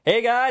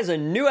Hey guys, a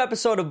new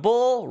episode of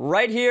Bull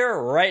right here,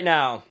 right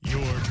now.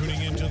 You're tuning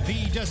into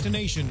the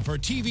destination for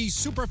TV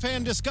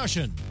superfan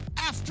discussion,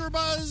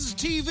 AfterBuzz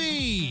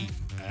TV.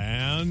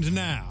 And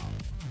now,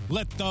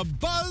 let the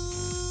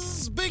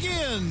buzz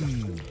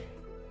begin.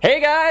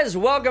 Hey guys,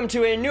 welcome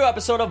to a new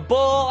episode of Bull,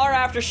 our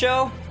after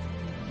show.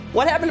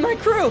 What happened to my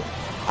crew?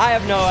 I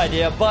have no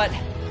idea, but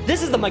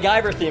this is the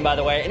MacGyver theme, by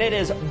the way, and it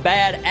is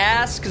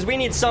badass, because we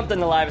need something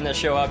to liven this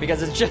show up,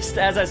 because it's just,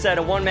 as I said,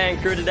 a one-man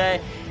crew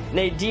today.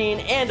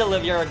 Nadine and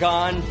Olivia are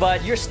gone,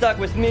 but you're stuck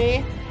with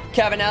me,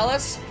 Kevin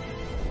Ellis.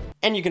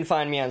 And you can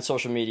find me on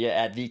social media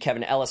at the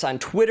Kevin Ellis on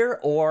Twitter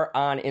or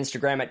on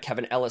Instagram at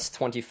Kevin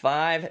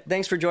Ellis25.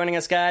 Thanks for joining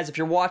us, guys. If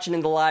you're watching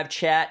in the live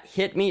chat,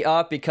 hit me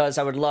up because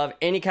I would love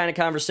any kind of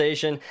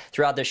conversation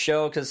throughout this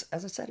show because,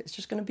 as I said, it's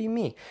just going to be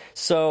me.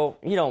 So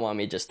you don't want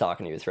me just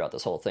talking to you throughout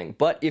this whole thing.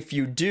 But if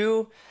you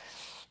do,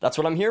 that's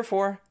what I'm here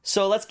for.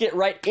 So let's get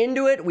right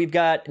into it. We've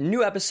got a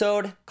new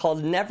episode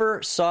called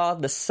Never Saw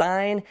the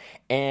Sign,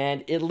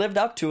 and it lived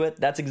up to it.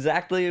 That's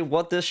exactly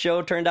what this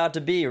show turned out to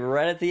be.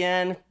 Right at the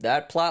end,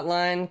 that plot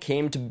line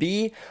came to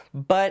be.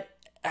 But,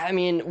 I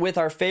mean, with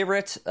our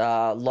favorite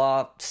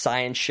law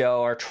science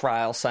show, our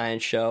trial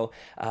science show,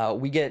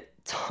 we get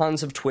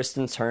tons of twists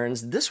and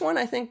turns. This one,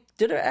 I think,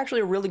 did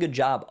actually a really good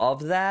job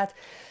of that.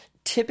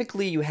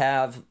 Typically, you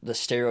have the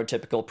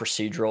stereotypical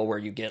procedural where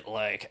you get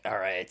like, all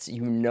right,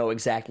 you know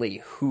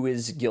exactly who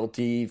is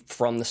guilty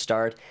from the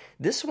start.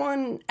 This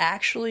one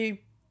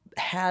actually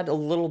had a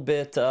little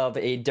bit of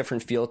a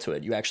different feel to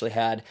it. You actually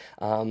had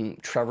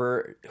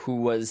Trevor, who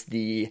was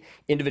the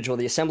individual,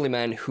 the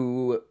assemblyman,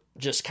 who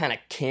just kind of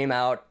came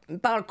out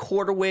about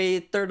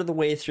third of the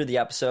way through the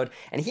episode,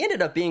 and he ended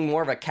up being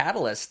more of a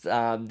catalyst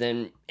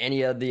than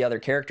any of the other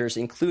characters,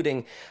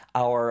 including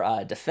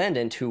our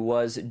defendant, who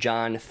was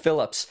John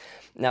Phillips.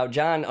 Now,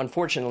 John,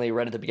 unfortunately,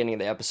 right at the beginning of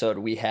the episode,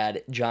 we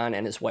had John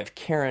and his wife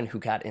Karen, who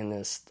got in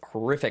this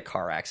horrific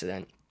car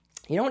accident.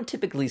 You don't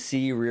typically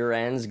see rear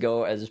ends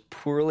go as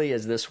poorly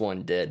as this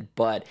one did,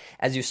 but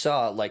as you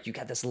saw, like, you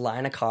got this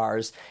line of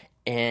cars,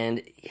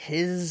 and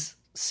his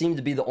seemed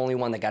to be the only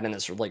one that got in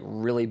this like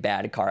really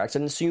bad car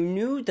accident. So you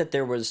knew that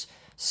there was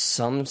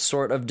some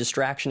sort of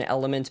distraction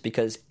element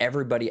because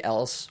everybody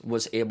else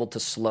was able to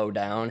slow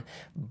down,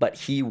 but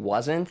he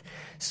wasn't.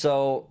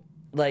 So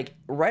like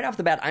right off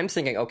the bat, I'm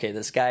thinking, okay,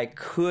 this guy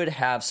could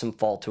have some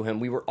fault to him.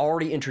 We were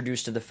already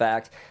introduced to the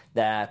fact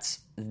that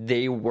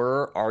they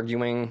were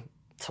arguing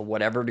to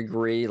whatever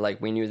degree.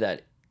 Like we knew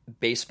that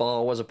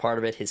baseball was a part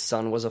of it. His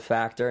son was a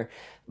factor.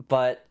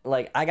 But,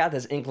 like, I got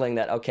this inkling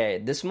that, okay,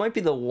 this might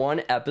be the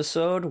one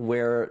episode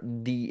where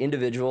the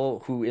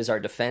individual who is our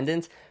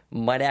defendant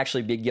might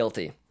actually be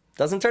guilty.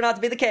 Doesn't turn out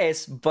to be the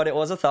case, but it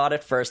was a thought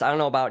at first. I don't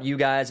know about you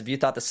guys. If you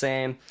thought the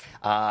same,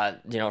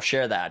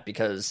 share that,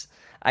 because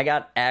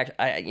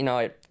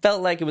it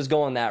felt like it was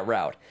going that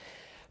route.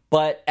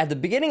 But at the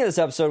beginning of this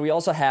episode, we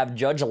also have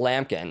Judge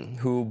Lampkin,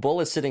 who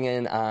Bull is sitting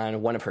in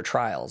on one of her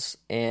trials.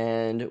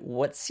 And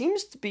what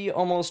seems to be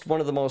almost one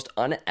of the most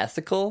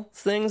unethical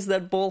things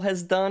that Bull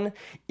has done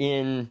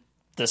in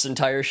this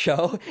entire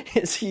show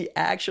is he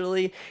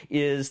actually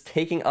is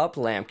taking up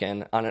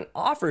Lampkin on an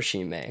offer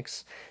she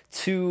makes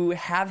to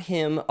have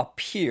him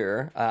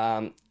appear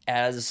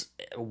as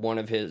one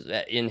of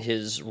in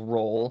his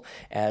role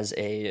as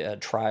a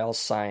trial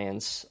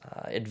science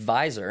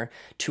advisor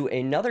to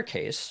another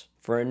case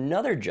for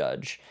another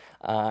judge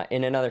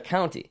in another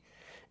county.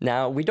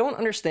 Now, we don't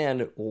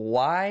understand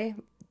why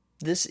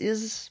this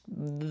is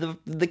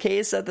the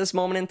case at this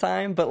moment in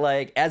time, but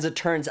like as it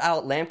turns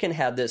out, Lampkin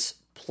had this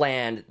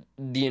planned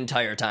the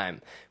entire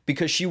time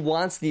because she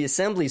wants the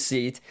assembly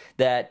seat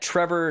that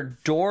Trevor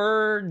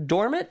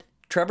Dormit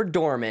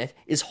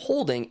is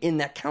holding in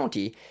that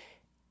county.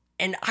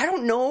 And I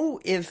don't know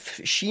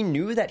if she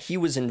knew that he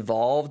was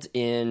involved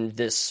in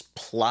this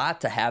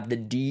plot to have the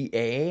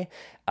DA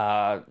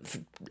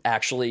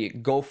actually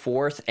go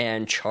forth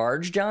and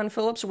charge John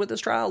Phillips with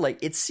this trial.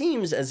 Like, it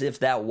seems as if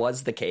that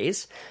was the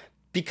case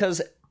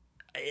because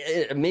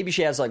maybe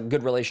she has a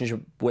good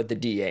relationship with the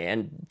DA,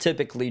 and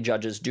typically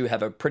judges do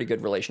have a pretty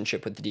good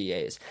relationship with the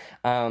DAs.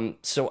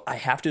 So I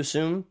have to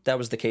assume that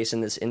was the case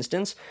in this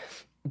instance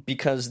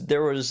because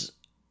there was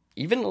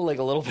even like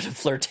a little bit of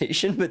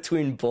flirtation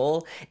between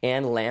Bull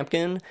and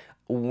Lampkin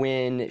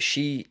when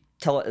she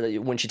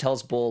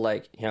tells Bull,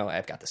 like,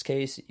 I've got this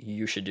case,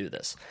 you should do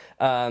this.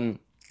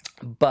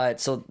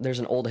 But so there's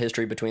an old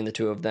history between the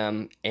two of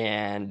them,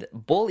 and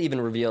Bull even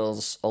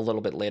reveals a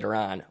little bit later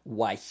on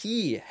why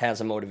he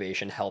has a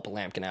motivation to help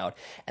Lampkin out,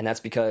 and that's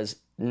because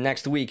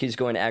next week he's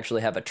going to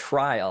actually have a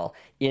trial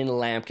in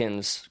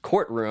Lampkin's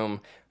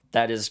courtroom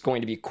that is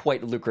going to be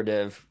quite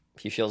lucrative.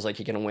 He feels like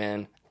he can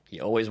win. He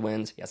always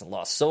wins. He hasn't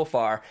lost so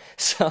far.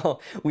 So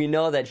we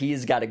know that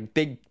he's got a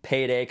big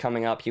payday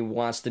coming up. He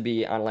wants to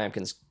be on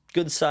Lampkin's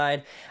good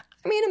side.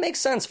 I mean, it makes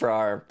sense for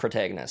our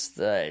protagonist.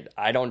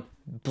 I don't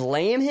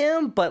blame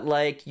him, but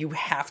like you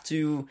have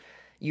to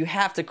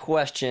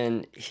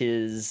question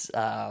his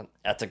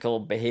ethical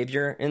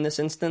behavior in this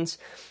instance.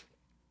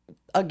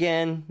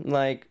 Again,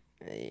 like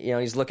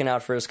he's looking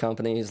out for his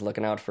company, he's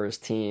looking out for his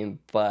team,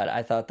 but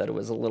I thought that it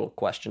was a little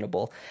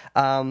questionable.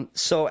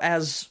 So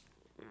as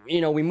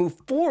we move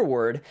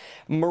forward,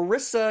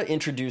 Marissa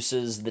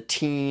introduces the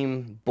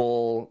team,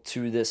 Bull,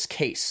 to this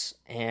case.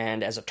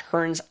 And as it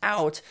turns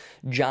out,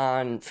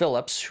 John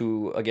Phillips,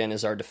 who again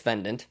is our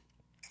defendant,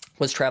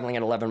 was traveling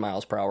at 11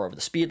 miles per hour over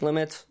the speed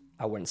limit.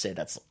 I wouldn't say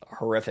that's a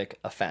horrific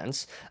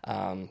offense.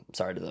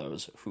 Sorry to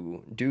those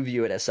who do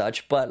view it as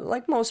such, but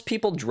like most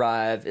people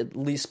drive at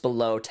least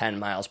below 10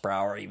 miles per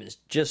hour. He was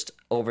just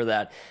over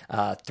that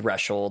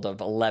threshold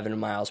of 11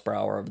 miles per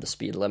hour over the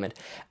speed limit.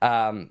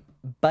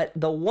 But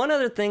the one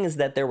other thing is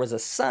that there was a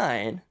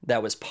sign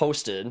that was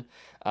posted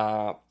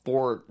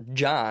for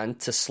John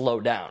to slow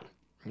down.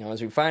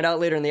 As we find out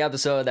later in the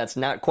episode, that's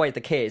not quite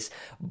the case.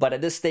 But at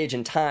this stage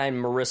in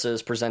time, Marissa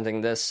is presenting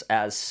this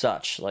as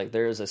such. Like,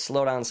 there is a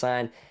slowdown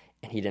sign,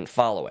 and he didn't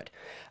follow it.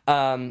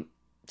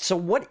 So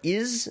what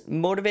is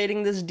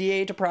motivating this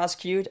DA to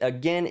prosecute?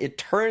 Again, it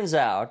turns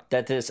out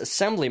that this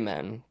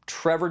assemblyman,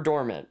 Trevor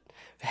Dormant,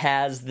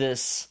 has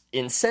this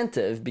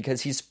incentive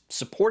because he's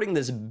supporting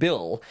this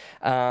bill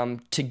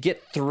to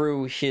get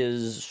through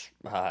his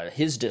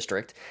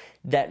district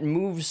that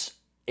moves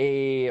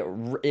a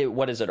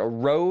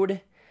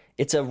road.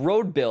 It's a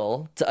road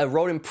bill, a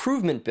road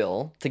improvement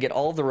bill to get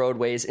all of the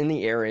roadways in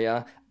the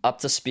area up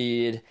to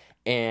speed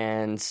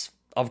and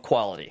of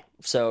quality.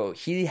 So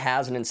he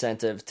has an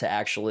incentive to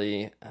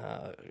actually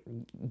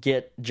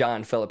get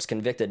John Phillips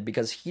convicted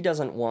because he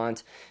doesn't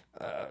want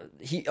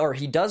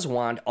he does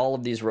want all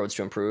of these roads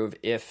to improve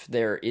if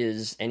there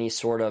is any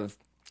sort of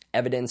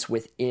evidence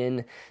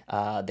within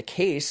the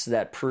case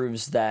that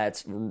proves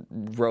that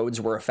roads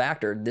were a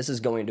factor. This is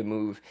going to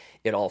move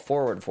it all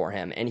forward for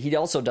him. And he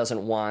also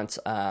doesn't want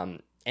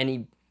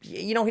he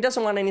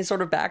doesn't want any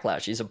sort of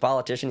backlash. He's a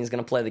politician. He's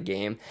going to play the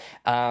game.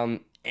 And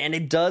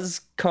it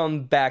does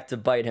come back to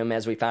bite him,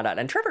 as we found out.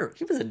 And Trevor,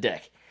 he was a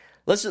dick.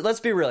 Let's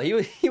be real.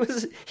 He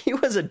was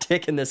a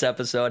dick in this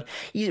episode.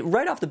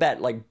 Right off the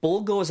bat, like, Bull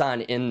goes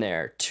on in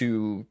there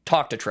to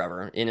talk to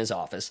Trevor in his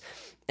office,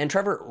 and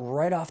Trevor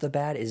right off the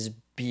bat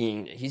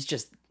he's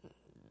just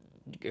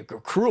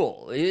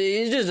cruel.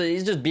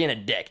 He's just being a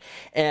dick.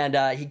 And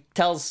he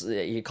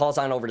calls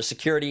on over to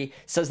security,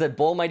 says that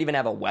Bull might even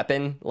have a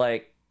weapon.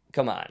 Like,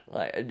 come on.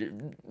 Like,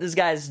 this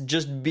guy's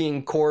just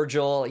being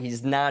cordial.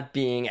 He's not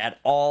being at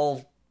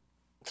all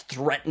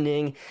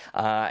threatening.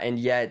 And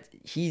yet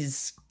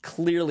he's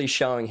clearly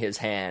showing his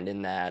hand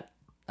in that,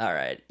 all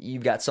right,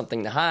 you've got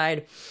something to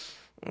hide.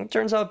 It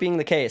turns out being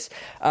the case.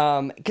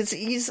 Because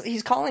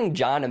he's calling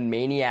John a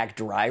maniac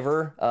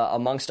driver,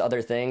 amongst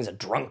other things, a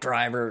drunk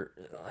driver.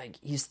 Like,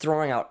 he's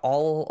throwing out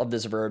all of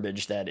this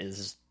verbiage that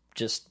is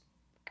just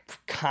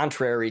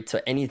contrary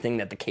to anything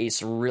that the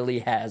case really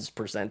has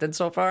presented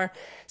so far.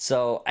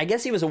 So I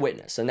guess he was a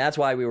witness, and that's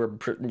why we were,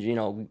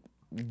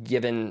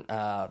 given,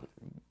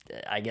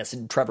 I guess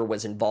Trevor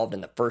was involved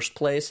in the first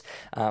place.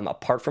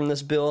 Apart from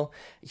this bill,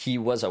 he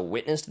was a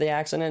witness to the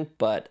accident,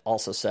 but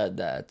also said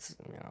that,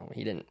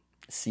 he didn't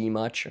see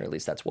much, or at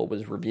least that's what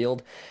was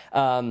revealed.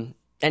 And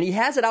he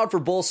has it out for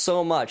Bull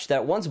so much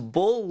that once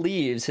Bull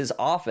leaves his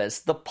office,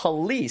 the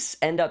police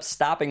end up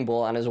stopping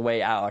Bull on his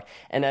way out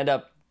and end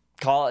up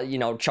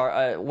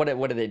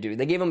what did they do?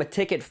 They gave him a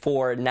ticket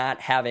for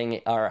not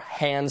having our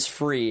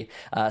hands-free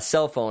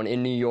cell phone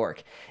in New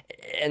York.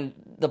 And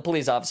the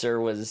police officer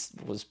was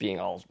being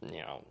all,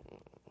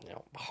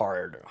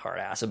 hard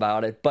ass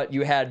about it. But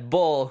you had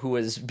Bull, who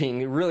was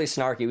being really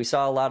snarky. We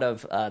saw a lot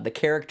of the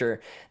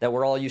character that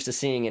we're all used to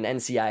seeing in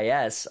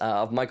NCIS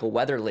of Michael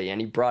Weatherly, and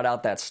he brought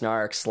out that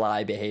snark,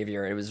 sly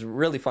behavior. It was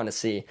really fun to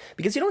see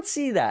because you don't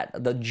see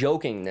the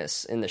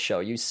jokingness in the show.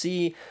 You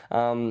see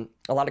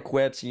a lot of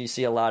quips, you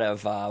see a lot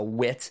of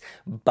wit,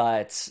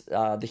 but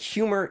the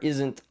humor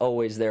isn't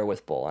always there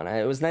with Bull, and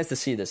it was nice to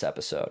see this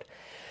episode.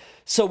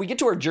 So we get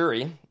to our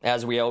jury,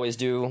 as we always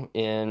do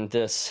in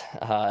this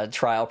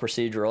trial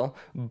procedural,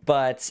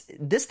 but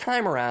this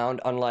time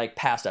around, unlike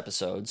past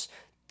episodes,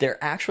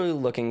 they're actually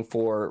looking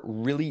for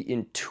really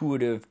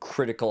intuitive,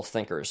 critical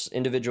thinkers,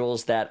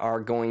 individuals that are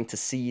going to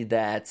see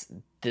that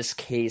this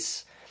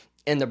case,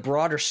 in the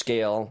broader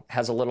scale,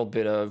 has a little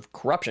bit of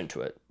corruption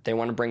to it. They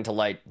want to bring to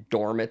light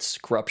Dormant's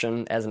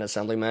corruption as an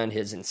assemblyman,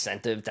 his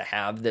incentive to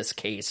have this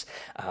case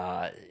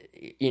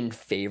in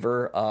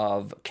favor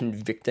of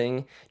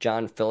convicting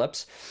John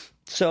Phillips.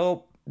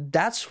 So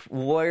that's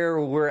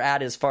where we're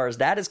at as far as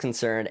that is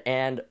concerned.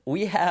 And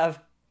we have,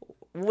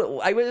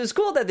 it was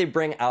cool that they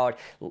bring out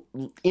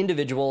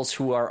individuals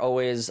who are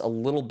always a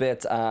little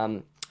bit, how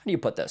do you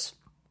put this?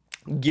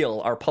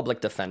 Gil, our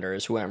public defender,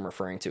 is who I'm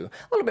referring to. A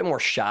little bit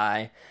more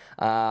shy,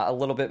 a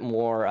little bit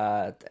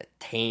more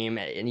tame,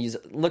 and he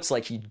looks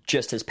like he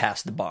just has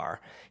passed the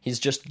bar. He's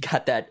just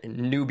got that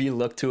newbie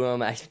look to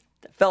him. I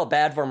felt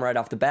bad for him right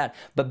off the bat,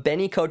 but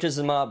Benny coaches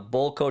him up,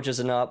 Bull coaches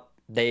him up.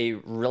 They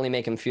really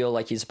make him feel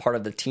like he's a part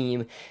of the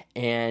team,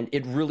 and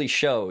it really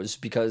shows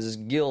because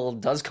Gil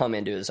does come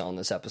into his own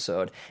this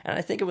episode, and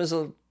I think it was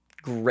a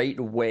great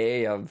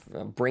way of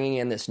bringing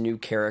in this new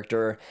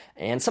character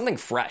and something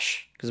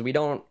fresh, because we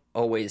don't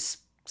always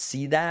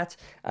see that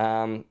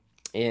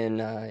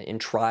in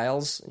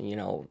trials. You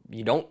know,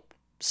 you don't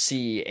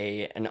see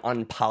an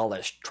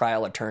unpolished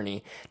trial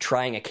attorney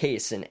trying a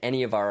case in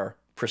any of our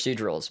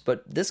procedurals,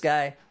 but this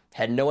guy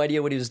had no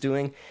idea what he was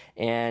doing,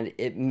 and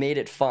it made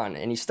it fun.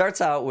 And he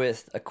starts out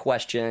with a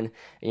question.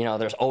 You know,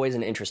 there's always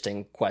an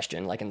interesting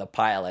question. Like in the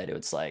pilot,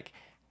 it's like,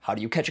 how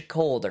do you catch a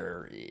cold?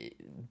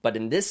 But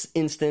in this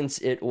instance,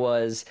 it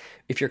was,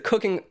 if you're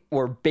cooking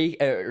or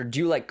do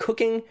you like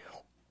cooking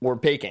or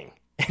baking?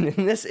 And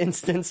in this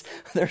instance,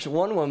 there's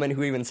one woman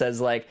who even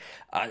says, like,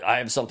 I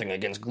have something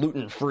against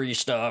gluten-free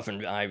stuff,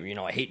 and I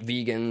hate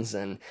vegans,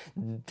 and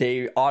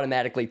they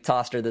automatically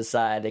tossed her to the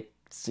side. They,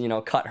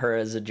 cut her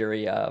as a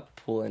jury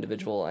pool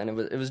individual, and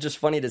it was just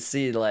funny to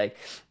see, like,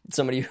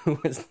 somebody who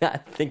was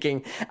not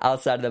thinking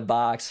outside of the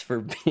box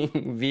for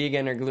being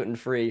vegan or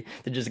gluten-free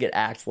to just get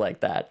axed like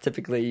that.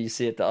 Typically, you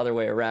see it the other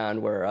way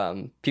around, where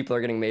people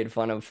are getting made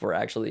fun of for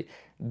actually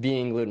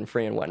being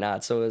gluten-free and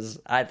whatnot. So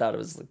I thought it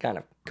was kind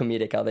of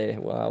comedic how they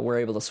were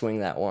able to swing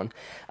that one.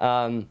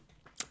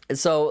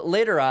 So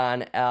later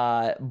on,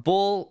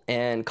 Bull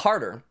and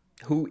Carter,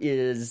 who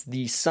is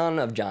the son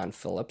of John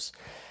Phillips,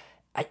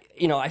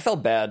 I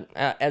felt bad,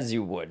 as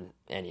you would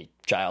any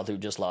child who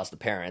just lost the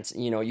parents.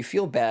 You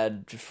feel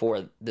bad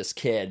for this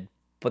kid,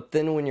 but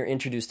then when you're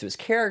introduced to his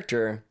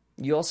character,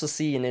 you also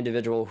see an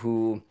individual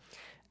who,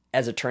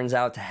 as it turns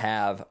out, to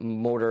have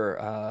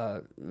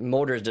motor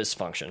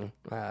dysfunction.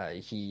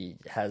 He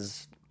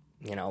has,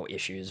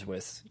 issues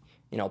with,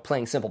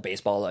 playing simple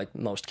baseball like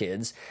most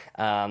kids.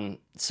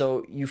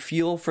 So you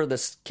feel for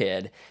this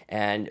kid,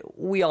 and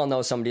we all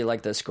know somebody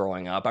like this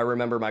growing up. I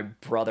remember my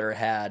brother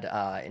had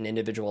an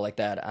individual like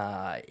that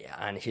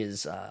on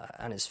his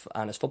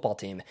football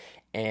team,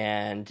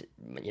 and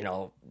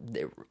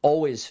they were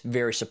always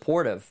very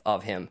supportive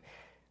of him.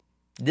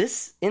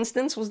 This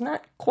instance was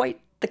not quite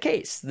the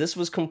case. This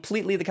was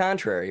completely the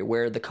contrary,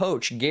 where the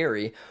coach,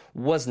 Gary,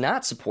 was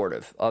not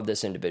supportive of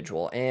this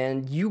individual.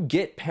 And you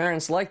get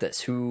parents like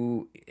this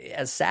who,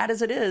 as sad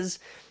as it is,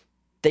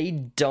 they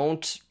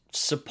don't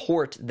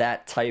support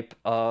that type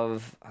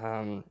of,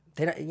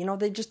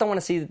 they just don't want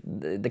to see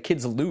the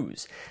kids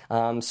lose.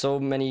 So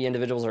many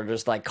individuals are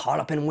just like caught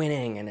up in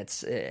winning, and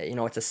it's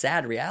a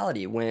sad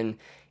reality when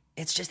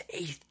it's just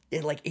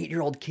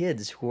 8-year-old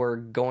kids who are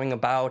going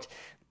about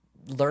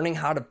learning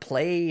how to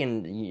play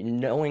and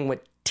knowing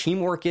what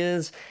teamwork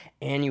is,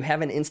 and you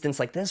have an instance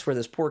like this where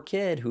this poor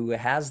kid who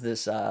has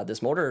this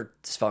motor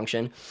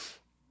dysfunction,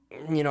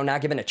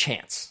 not given a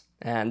chance,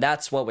 and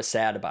that's what was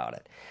sad about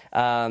it.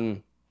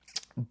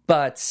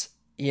 But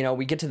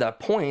we get to the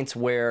point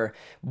where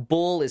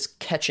Bull is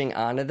catching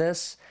onto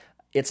this.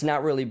 It's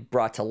not really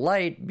brought to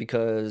light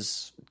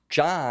because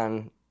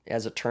John,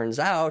 as it turns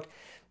out,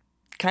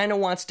 kind of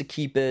wants to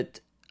keep it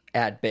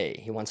at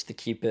bay. He wants to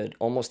keep it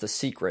almost a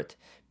secret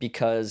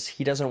because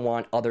he doesn't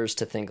want others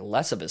to think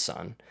less of his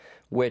son,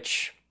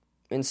 which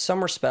in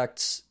some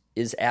respects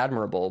is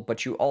admirable,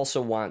 but you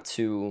also want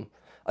to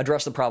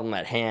address the problem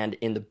at hand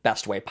in the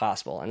best way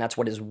possible. And that's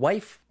what his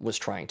wife was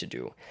trying to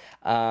do.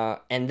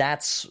 And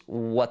that's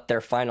what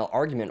their final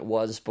argument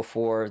was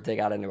before they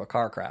got into a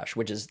car crash,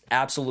 which is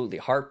absolutely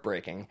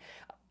heartbreaking.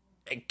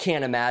 I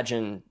can't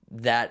imagine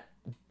that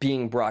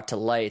being brought to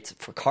light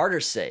for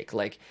Carter's sake.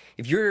 Like,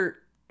 if you're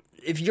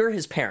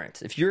his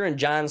parent, if you're in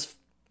John's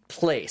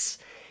place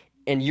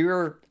and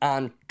you're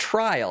on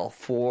trial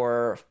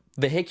for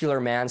vehicular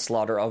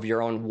manslaughter of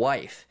your own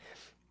wife,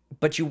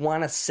 but you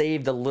want to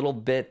save the little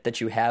bit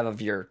that you have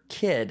of your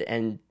kid,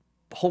 and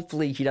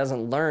hopefully he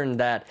doesn't learn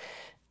that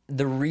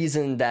the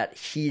reason that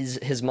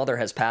his mother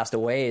has passed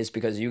away is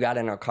because you got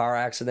in a car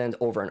accident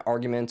over an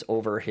argument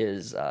over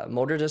his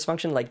motor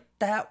dysfunction, like,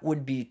 that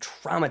would be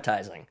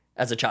traumatizing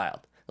as a child.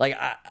 Like,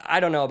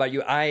 I don't know about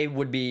you, that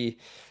would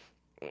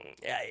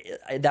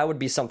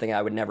be something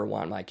I would never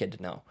want my kid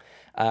to know.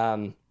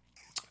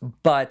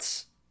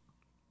 But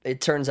it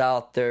turns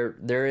out there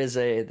is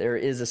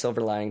a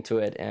silver lining to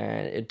it,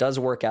 and it does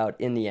work out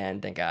in the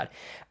end, thank God.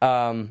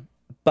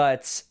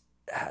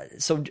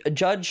 So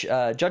Judge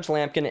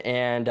Lampkin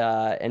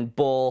and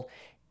Bull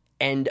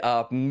end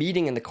up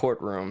meeting in the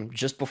courtroom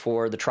just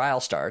before the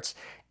trial starts,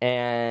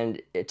 and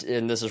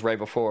this is right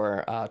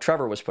before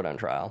Trevor was put on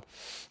trial,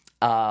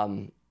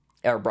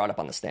 or brought up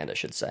on the stand, I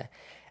should say.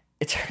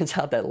 It turns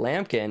out that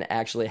Lampkin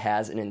actually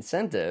has an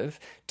incentive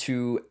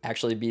to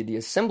actually be the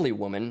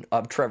assemblywoman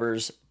of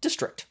Trevor's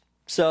district.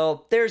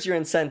 So there's your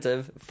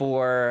incentive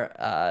for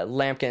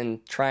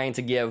Lampkin trying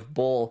to give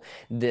Bull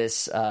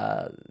this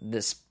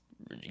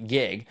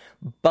gig.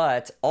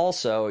 But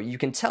also, you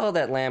can tell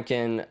that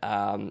Lampkin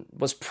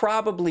was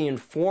probably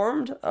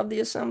informed of the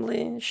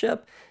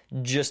assemblyship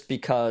just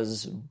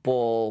because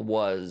Bull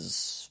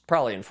was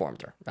probably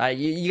informed her.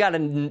 You got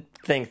to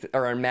think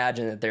or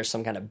imagine that there's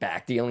some kind of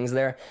back dealings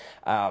there.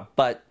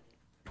 But,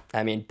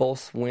 I mean,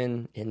 both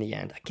win in the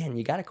end. Again,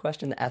 you got to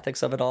question the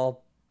ethics of it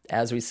all.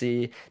 As we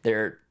see,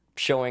 they're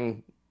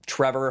showing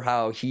Trevor,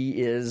 how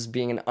he is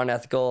being an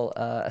unethical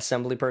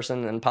assembly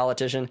person and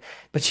politician,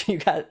 but you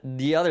got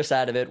the other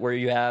side of it where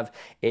you have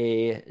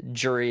a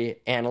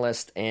jury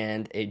analyst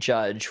and a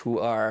judge who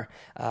are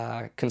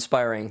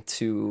conspiring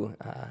to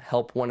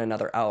help one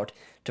another out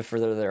to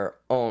further their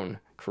own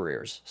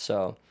careers.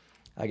 So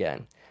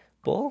again,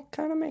 Bull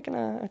kind of making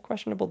a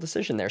questionable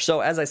decision there.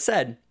 So as I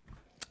said,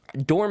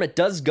 Dormit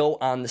does go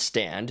on the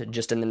stand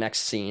just in the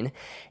next scene,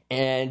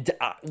 and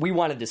we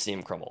wanted to see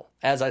him crumble.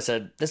 As I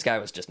said, this guy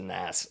was just an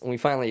ass. We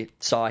finally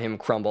saw him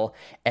crumble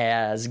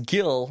as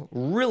Gil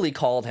really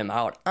called him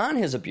out on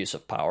his abuse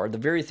of power, the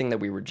very thing that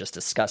we were just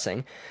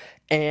discussing.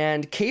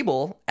 And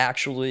Cable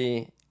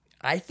actually,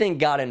 I think,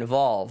 got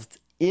involved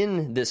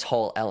in this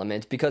whole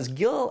element because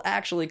Gil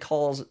actually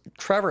calls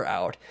Trevor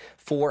out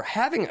for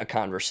having a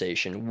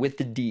conversation with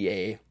the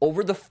DA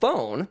over the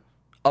phone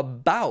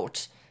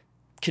about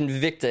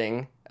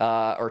convicting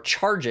or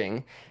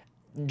charging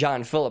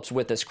John Phillips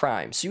with this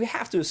crime. So you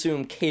have to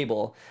assume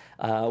Cable,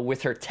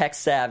 with her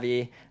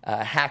tech-savvy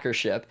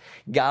hackership,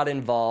 got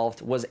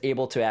involved, was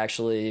able to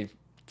actually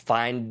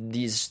find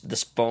this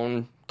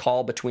phone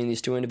call between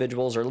these two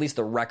individuals, or at least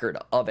the record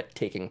of it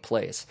taking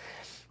place.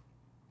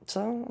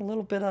 So a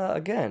little bit,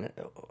 again,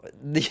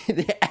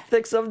 the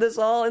ethics of this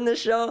all in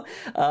this show,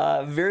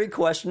 very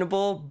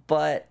questionable,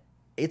 but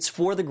it's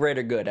for the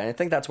greater good. And I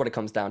think that's what it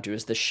comes down to,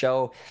 is the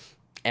show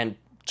and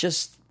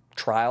just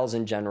trials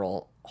in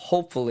general,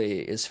 hopefully,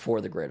 is for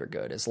the greater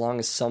good. As long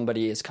as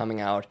somebody is coming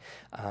out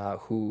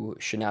who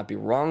should not be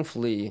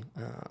wrongfully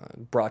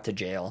brought to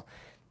jail,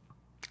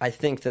 I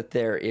think that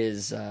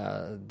there's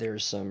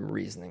some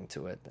reasoning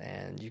to it,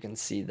 and you can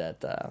see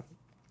that.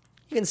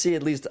 You can see,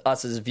 at least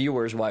us as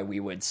viewers, why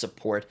we would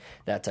support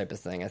that type of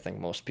thing. I think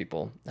most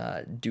people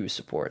do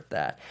support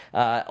that.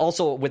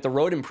 Also, with the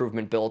road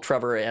improvement bill,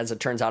 Trevor, as it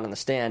turns out on the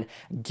stand,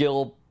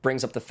 Gil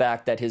brings up the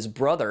fact that his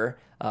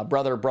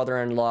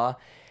brother-in-law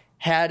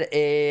has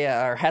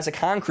a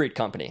concrete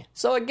company.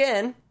 So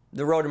again,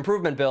 the road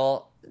improvement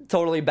bill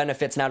totally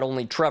benefits not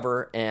only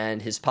Trevor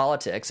and his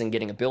politics and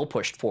getting a bill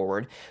pushed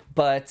forward,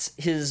 but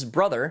his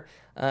brother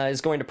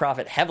is going to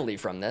profit heavily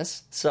from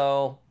this.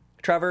 So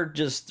Trevor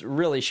just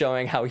really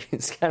showing how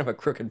he's kind of a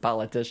crooked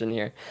politician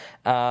here.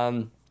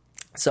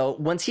 So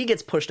once he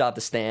gets pushed off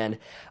the stand,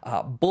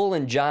 Bull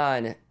and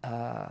John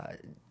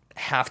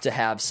have to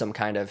have some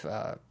kind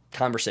of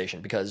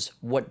conversation, because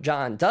what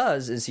John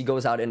does is he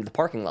goes out into the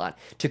parking lot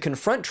to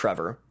confront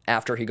Trevor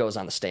after he goes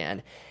on the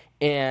stand,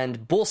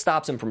 and Bull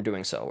stops him from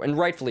doing so, and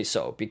rightfully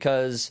so,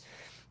 because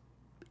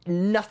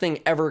nothing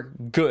ever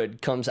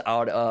good comes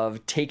out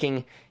of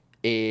taking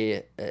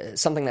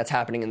something that's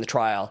happening in the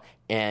trial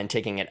and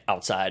taking it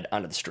outside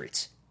onto the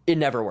streets. It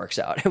never works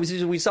out.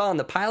 We saw in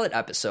the pilot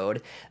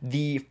episode,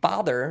 the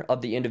father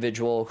of the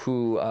individual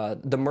who,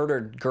 the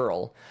murdered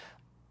girl,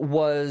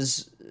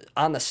 was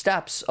on the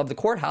steps of the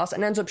courthouse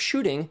and ends up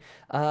shooting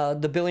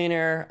the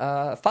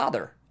billionaire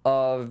father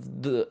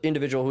of the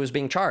individual who was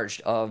being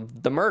charged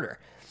of the murder.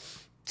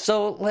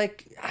 So,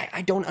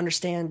 I don't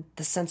understand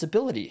the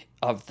sensibility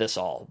of this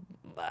all.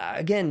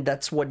 Again,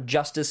 that's what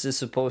justice is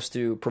supposed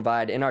to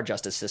provide in our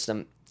justice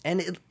system.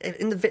 And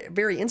in the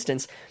very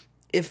instance,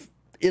 if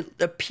it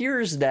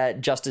appears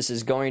that justice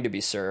is going to be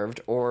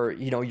served, or,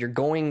 you're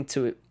going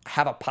to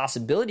have a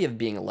possibility of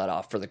being let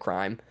off for the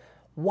crime,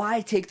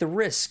 why take the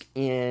risk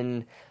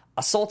in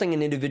assaulting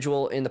an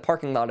individual in the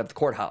parking lot of the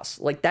courthouse?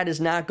 That is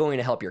not going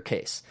to help your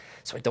case.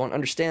 So I don't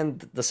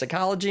understand the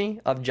psychology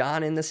of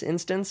John in this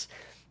instance.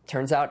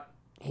 Turns out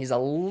he's a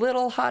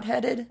little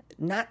hot-headed,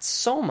 not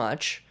so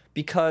much,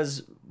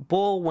 because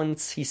Bull,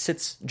 once he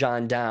sits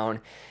John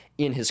down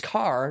in his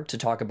car to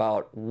talk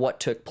about what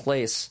took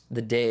place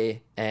the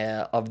day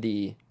of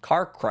the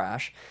car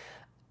crash,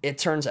 it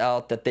turns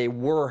out that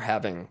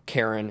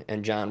Karen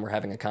and John were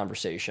having a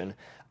conversation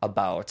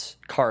about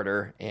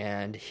Carter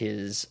and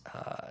his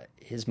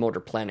motor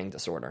planning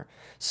disorder.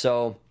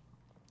 So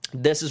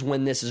this is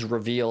when this is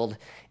revealed.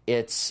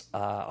 It's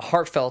a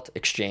heartfelt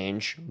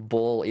exchange.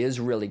 Bull is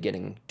really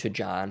getting to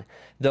John,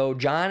 though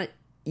John,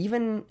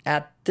 even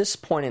at this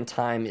point in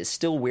time, is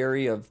still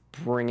wary of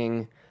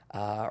bringing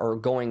or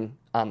going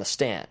on the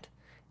stand.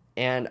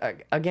 And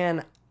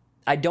again,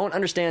 I don't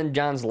understand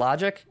John's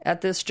logic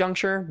at this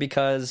juncture,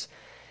 because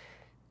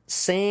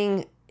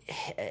saying,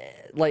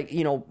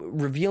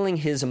 revealing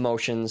his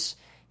emotions,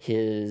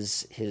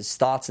 his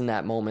thoughts in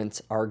that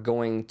moment are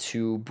going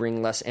to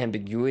bring less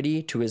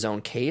ambiguity to his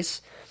own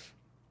case.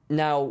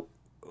 Now,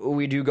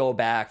 we do go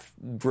back,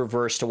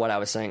 reverse to what I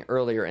was saying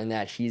earlier, in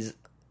that he's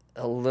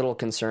a little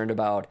concerned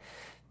about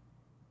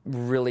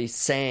really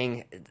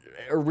saying,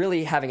 or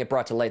really having it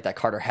brought to light that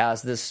Carter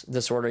has this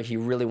disorder. He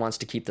really wants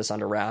to keep this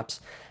under wraps.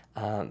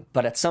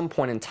 But at some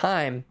point in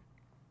time,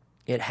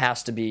 it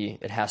has to be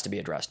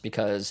addressed,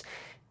 because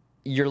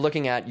you're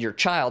looking at your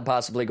child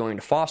possibly going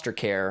to foster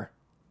care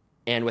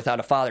and without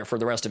a father for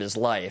the rest of his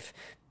life,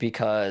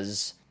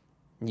 because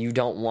you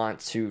don't want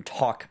to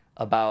talk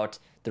about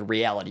the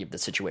reality of the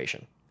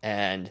situation.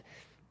 And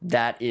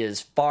that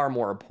is far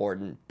more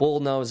important. Bull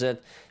knows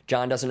it.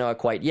 John doesn't know it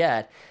quite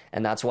yet.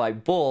 And that's why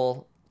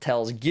Bull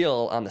tells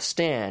Gil on the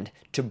stand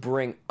to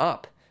bring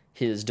up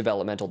his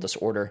developmental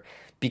disorder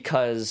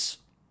because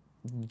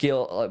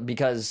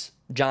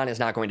John is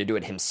not going to do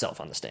it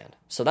himself on the stand.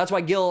 So that's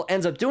why Gil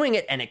ends up doing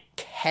it, and it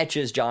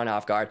catches John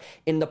off guard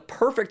in the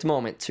perfect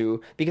moment,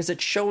 too, because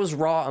it shows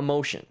raw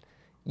emotion.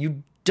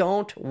 You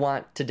don't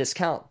want to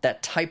discount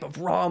that type of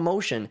raw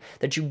emotion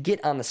that you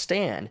get on the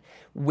stand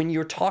when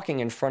you're talking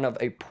in front of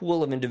a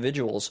pool of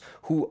individuals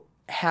who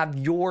have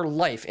your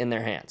life in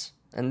their hands.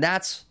 And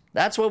that's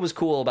what was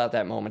cool about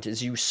that moment,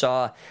 is you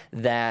saw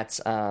that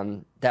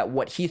that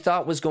what he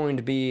thought was going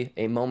to be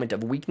a moment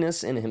of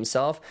weakness in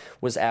himself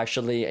was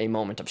actually a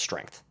moment of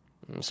strength.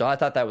 So I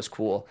thought that was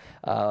cool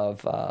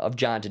of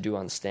John to do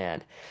on the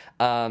stand.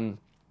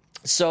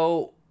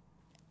 So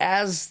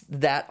as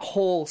that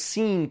whole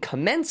scene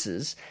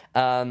commences,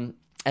 and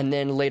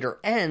then later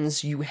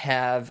ends, you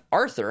have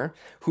Arthur,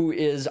 who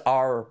is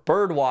our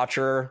bird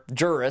watcher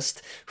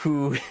jurist,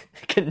 who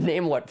can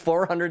name,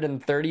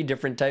 430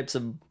 different types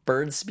of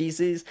bird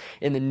species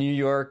in the New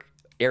York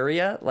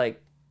area?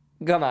 Like,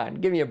 come on,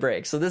 give me a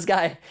break. So this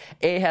guy,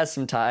 A, has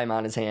some time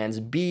on his hands,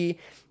 B,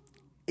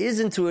 is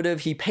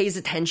intuitive. He pays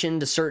attention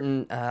to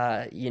certain,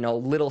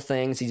 little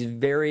things. He's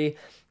very,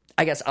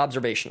 I guess,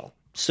 observational.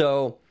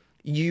 So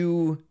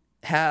you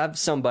have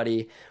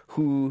somebody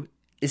who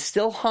is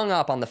still hung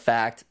up on the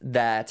fact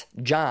that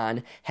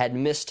John had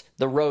missed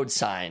the road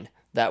sign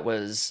that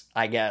was,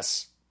 I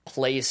guess,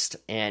 placed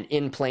and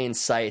in plain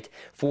sight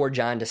for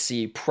John to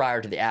see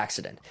prior to the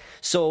accident.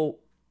 So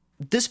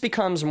this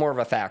becomes more of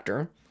a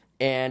factor.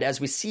 And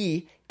as we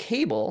see,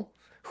 Cable,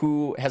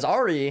 who has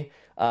already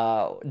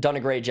done a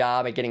great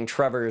job at getting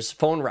Trevor's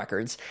phone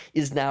records,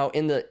 is now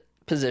in the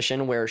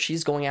position where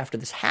she's going after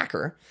this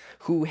hacker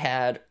who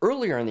had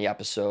earlier in the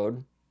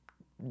episode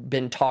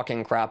been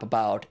talking crap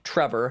about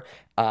Trevor,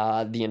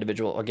 the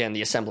individual, again,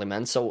 the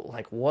assemblyman. So,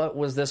 what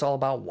was this all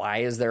about? Why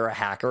is there a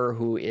hacker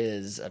who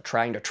is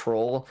trying to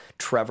troll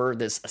Trevor,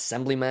 this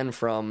assemblyman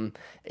from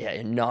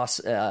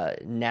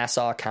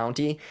Nassau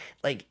County?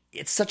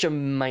 It's such a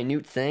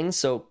minute thing,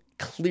 so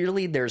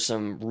clearly there's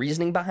some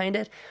reasoning behind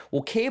it.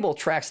 Well, Cable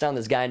tracks down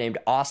this guy named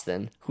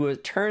Austin, who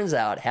it turns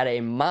out had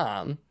a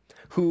mom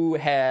who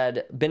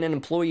had been an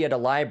employee at a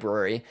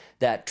library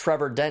that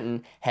Trevor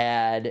Dormant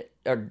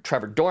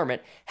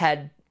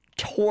had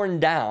torn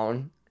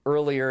down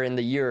earlier in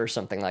the year or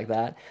something like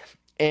that.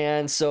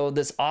 And so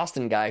this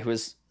Austin guy, who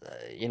is,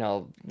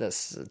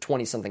 this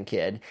 20-something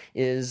kid,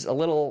 is a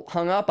little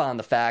hung up on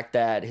the fact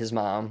that his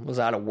mom was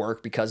out of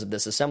work because of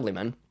this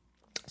assemblyman.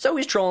 So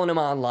he's trolling him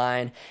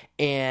online,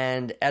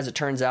 and as it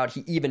turns out,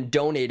 he even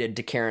donated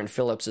to Karen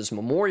Phillips's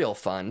memorial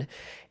fund.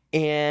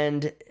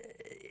 And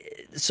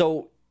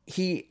so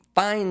he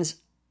finds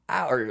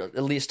out, or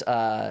at least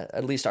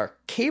our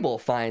Cable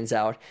finds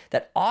out,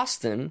 that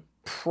Austin,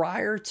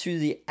 prior to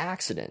the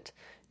accident,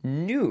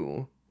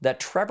 knew that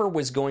Trevor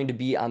was going to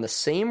be on the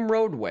same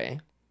roadway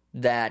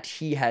that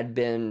he had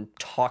been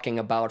talking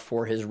about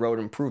for his road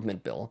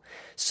improvement bill.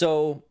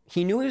 So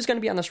he knew he was going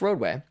to be on this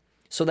roadway.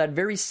 So that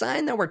very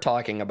sign that we're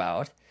talking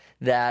about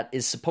that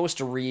is supposed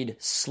to read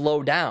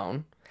 "slow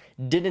down"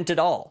 didn't at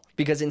all,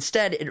 because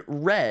instead it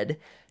read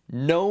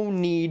 "no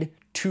need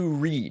to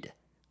read,"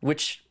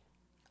 which,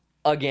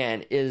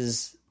 again,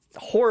 is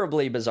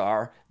horribly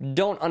bizarre.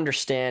 Don't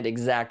understand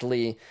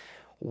exactly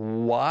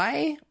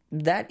why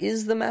that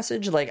is the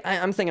message.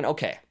 I'm thinking,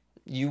 okay,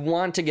 you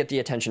want to get the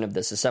attention of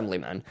this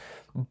assemblyman,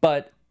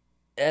 but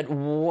at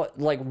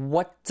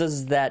what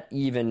does that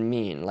even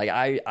mean?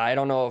 I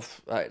don't know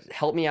if,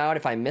 help me out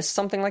if I missed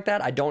something like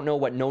that. I don't know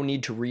what "no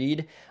need to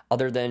read,"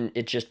 other than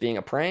it just being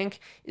a prank,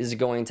 is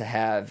going to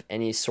have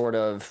any sort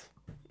of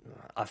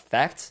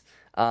effect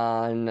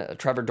on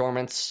Trevor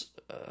Dormant's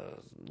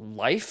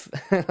life.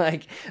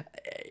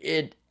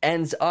 It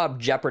ends up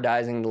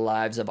jeopardizing the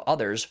lives of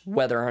others.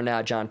 Whether or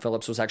not John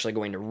Phillips was actually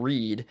going to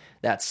read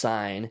that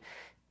sign,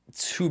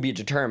 to be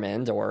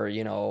determined, or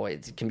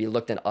it can be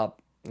looked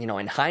up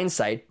in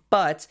hindsight.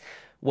 But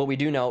what we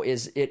do know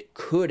is it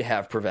could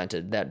have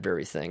prevented that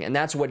very thing, and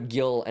that's what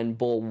Gil and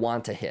Bull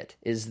want to hit,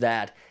 is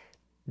that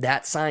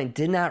sign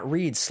did not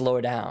read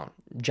 "slow down."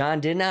 John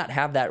did not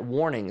have that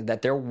warning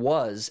that there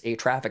was a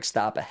traffic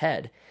stop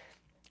ahead.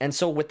 And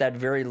so with that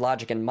very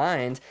logic in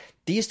mind,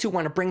 these two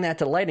want to bring that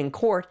to light in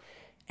court.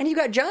 And you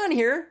got John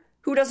here,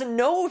 who doesn't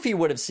know if he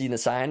would have seen the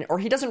sign, or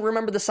he doesn't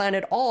remember the sign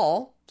at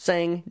all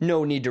saying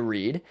 "no need to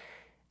read."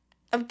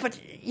 But,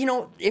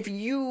 if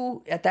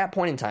you, at that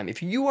point in time,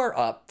 if you are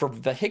up for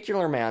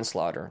vehicular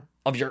manslaughter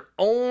of your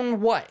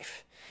own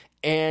wife,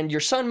 and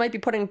your son might be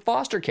put in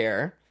foster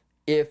care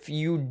if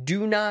you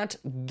do not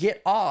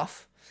get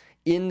off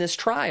in this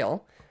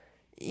trial,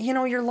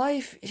 your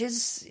life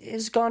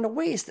is gone to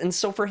waste. And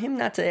so for him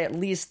not to at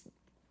least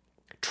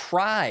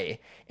try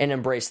and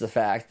embrace the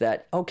fact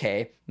that,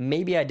 okay,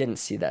 maybe I didn't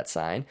see that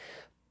sign,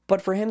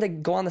 but for him to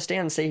go on the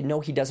stand and say, no,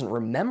 he doesn't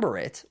remember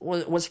it,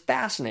 was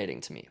fascinating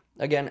to me.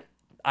 Again,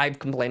 I've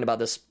complained about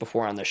this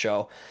before on the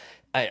show.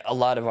 A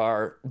lot of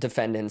our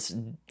defendants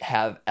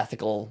have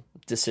ethical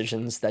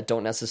decisions that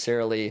don't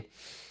necessarily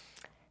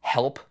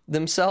help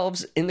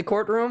themselves in the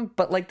courtroom,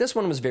 but like this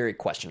one was very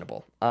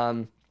questionable.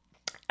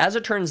 As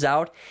it turns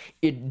out,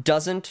 it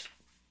doesn't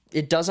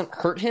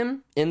hurt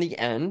him in the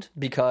end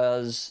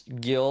because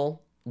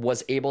Gil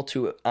was able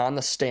to, on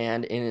the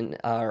stand in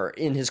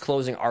his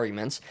closing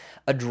arguments,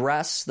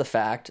 address the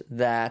fact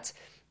that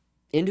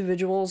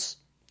individuals,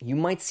 you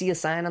might see a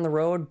sign on the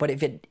road, but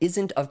if it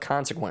isn't of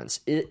consequence,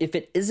 if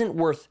it isn't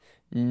worth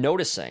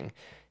noticing,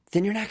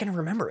 then you're not going to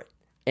remember it.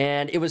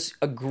 And it was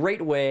a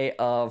great way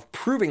of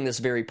proving this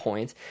very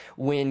point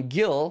when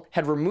Gil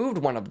had removed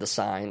one of the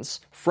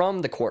signs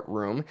from the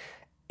courtroom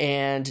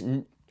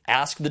and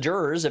asked the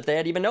jurors if they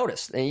had even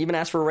noticed. They even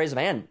asked for a raise of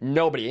hand.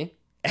 Nobody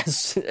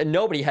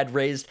had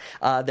raised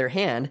their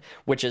hand,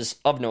 which is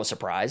of no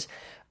surprise.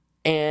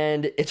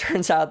 And it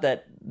turns out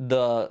that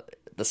the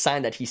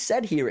sign that he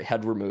said he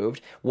had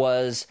removed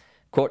was,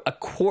 quote, a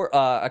court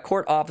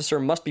officer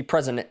must be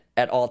present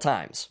at all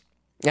times.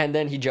 And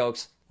then he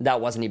jokes, that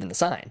wasn't even the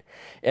sign.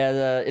 And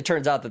it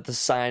turns out that the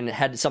sign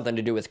had something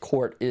to do with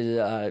court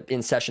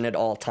in session at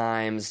all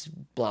times,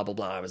 blah, blah,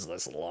 blah. It was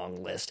this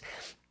long list.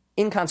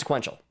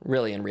 Inconsequential,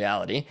 really, in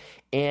reality.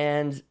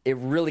 And it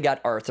really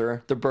got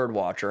Arthur, the bird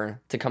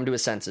watcher, to come to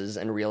his senses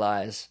and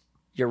realize,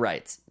 you're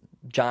right,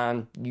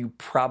 John, you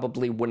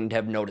probably wouldn't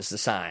have noticed the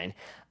sign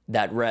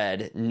that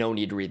read, no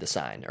need to read the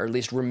sign, or at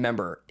least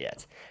remember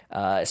it,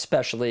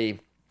 especially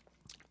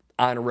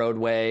on a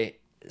roadway.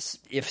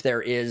 If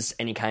there is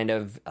any kind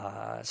of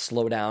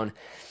slowdown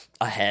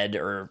ahead,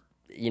 or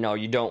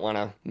you don't want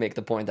to make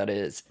the point that it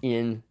is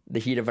in the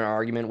heat of an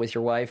argument with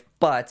your wife,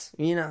 but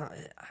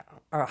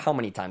how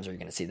many times are you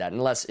going to see that?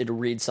 Unless it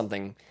reads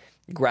something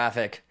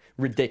graphic,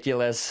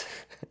 ridiculous,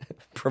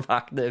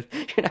 provocative,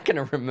 you're not going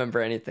to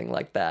remember anything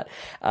like that.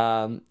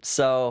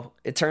 So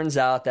it turns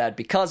out that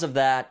because of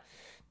that,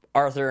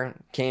 Arthur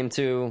came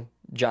to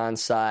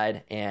John's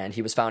side and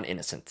he was found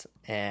innocent.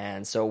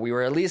 And so we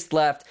were at least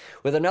left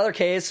with another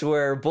case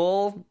where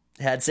Bull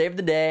had saved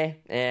the day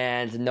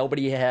and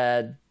nobody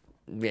had,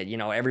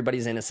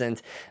 everybody's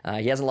innocent.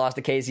 He hasn't lost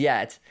the case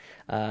yet.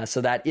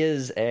 So that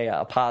is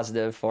a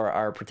positive for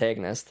our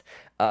protagonist.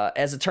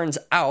 As it turns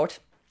out,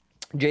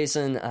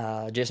 Jason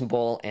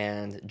Bull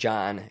and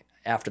John,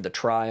 after the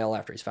trial,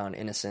 after he's found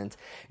innocent,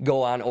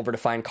 go on over to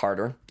find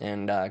Carter.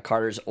 And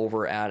Carter's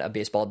over at a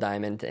baseball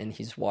diamond and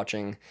he's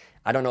watching,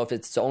 I don't know if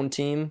it's his own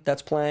team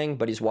that's playing,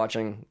 but he's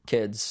watching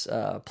kids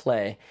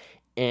play.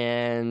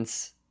 And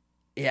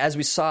as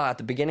we saw at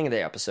the beginning of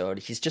the episode,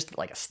 he's just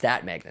like a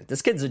stat magnet.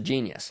 This kid's a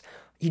genius.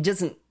 He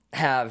doesn't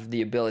have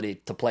the ability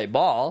to play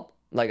ball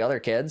like other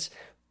kids,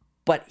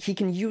 but he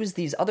can use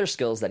these other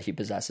skills that he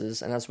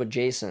possesses, and that's what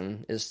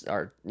Jason's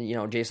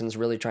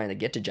really trying to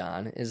get to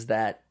John, is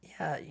that,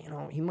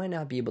 he might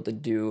not be able to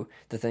do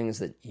the things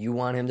that you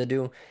want him to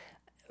do,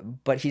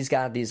 but he's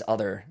got these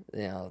other,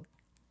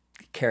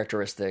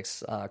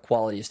 characteristics,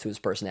 qualities to his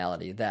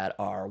personality that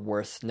are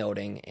worth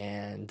noting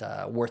and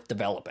worth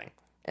developing.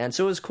 And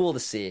so it was cool to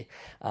see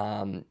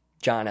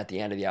John at the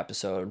end of the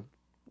episode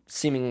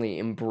seemingly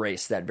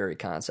embrace that very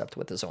concept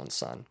with his own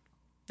son.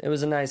 It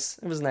was a nice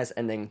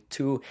ending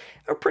to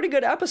a pretty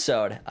good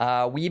episode.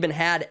 We even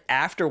had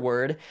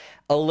afterward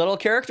a little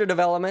character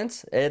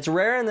development. It's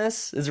rare in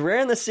this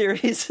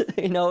series.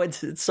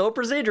 It's so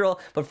procedural.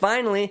 But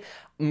finally,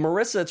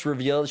 Marissa, it's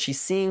revealed she's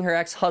seeing her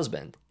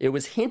ex-husband. It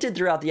was hinted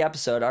throughout the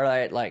episode. All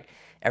right, like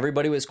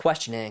everybody was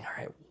questioning.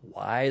 All right,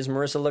 why is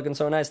Marissa looking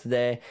so nice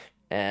today?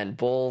 And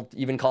Bull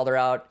even called her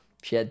out.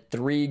 She had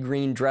 3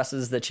 green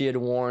dresses that she had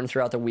worn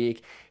throughout the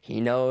week.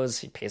 He knows,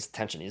 he pays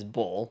attention. He's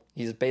Bull.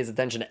 He pays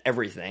attention to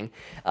everything.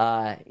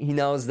 He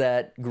knows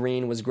that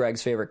green was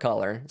Greg's favorite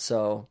color.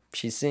 So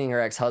she's seeing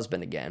her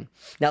ex-husband again.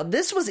 Now,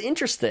 this was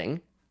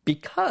interesting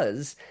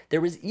because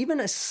there was even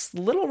a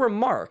little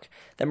remark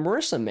that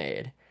Marissa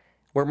made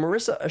where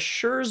Marissa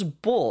assures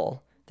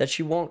Bull that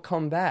she won't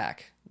come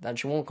back,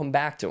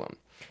 to him.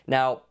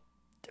 Now,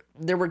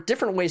 there were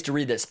different ways to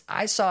read this.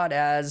 I saw it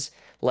as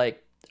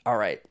like, all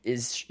right,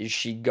 is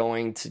she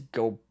going to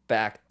go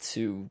back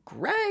to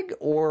Greg,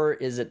 or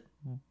is it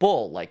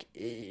Bull? Like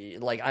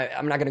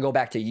I'm not going to go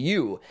back to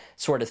you,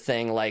 sort of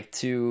thing, like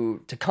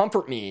to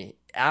comfort me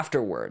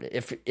afterward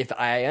if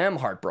I am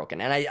heartbroken.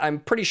 And I'm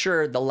pretty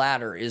sure the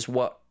latter is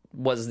what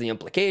was the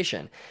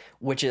implication,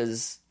 which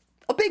is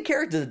a big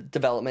character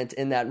development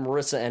in that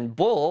Marissa and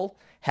Bull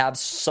have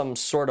some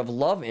sort of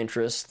love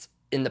interest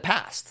in the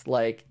past.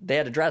 Like they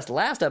had addressed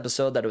last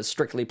episode that it was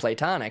strictly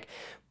platonic,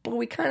 but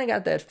we kind of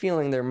got that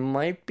feeling there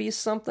might be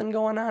something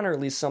going on, or at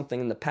least something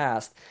in the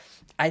past.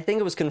 I think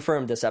it was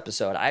confirmed this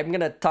episode. I'm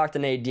going to talk to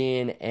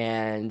Nadine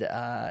and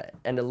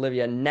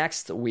Olivia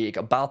next week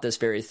about this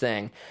very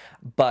thing,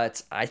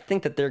 but I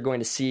think that they're going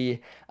to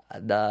see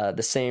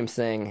the same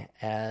thing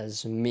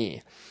as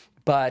me.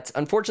 But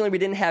unfortunately, we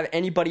didn't have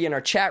anybody in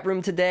our chat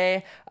room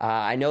today.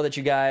 I know that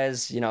you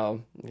guys,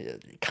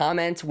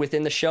 comment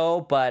within the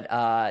show,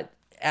 but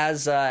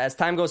as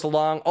time goes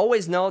along.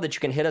 Always know that you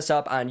can hit us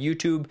up on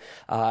YouTube.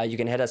 You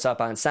can hit us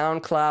up on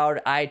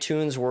SoundCloud,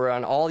 iTunes. We're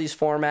on all these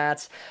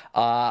formats.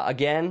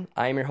 Again,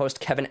 I am your host,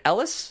 Kevin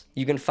Ellis.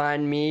 You can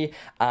find me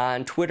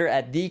on Twitter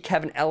at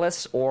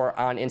 @TheKevinEllis or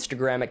on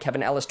Instagram at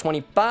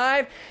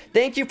KevinEllis25.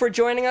 Thank you for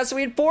joining us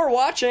and for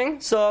watching.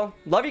 So,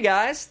 love you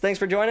guys. Thanks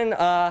for joining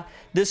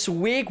this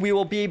week. We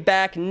will be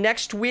back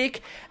next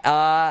week.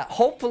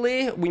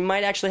 Hopefully, we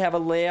might actually have a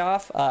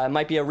layoff. It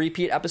might be a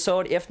repeat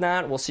episode. If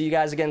not, we'll see you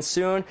guys again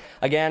soon.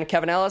 Again,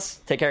 Kevin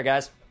Ellis. Take care,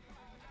 guys.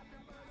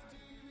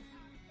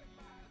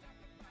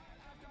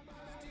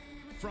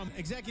 From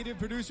executive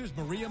producers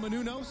Maria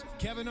Menounos,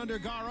 Kevin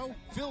Undergaro,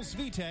 Phil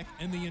Svitek,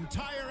 and the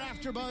entire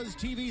AfterBuzz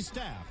TV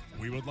staff,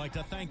 we would like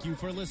to thank you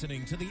for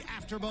listening to the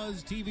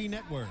AfterBuzz TV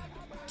network.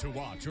 To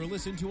watch or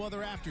listen to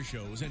other after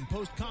shows and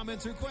post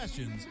comments or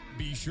questions,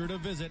 be sure to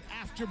visit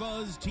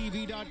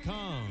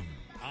AfterBuzzTV.com.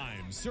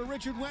 I'm Sir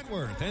Richard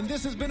Wentworth, and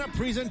this has been a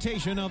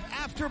presentation of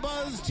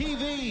AfterBuzz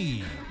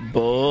TV.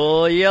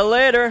 Bull you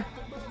later.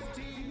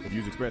 The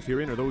views expressed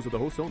herein are those of the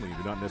hosts only and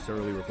do not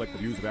necessarily reflect the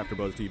views of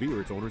AfterBuzz TV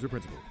or its owners or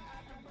principals.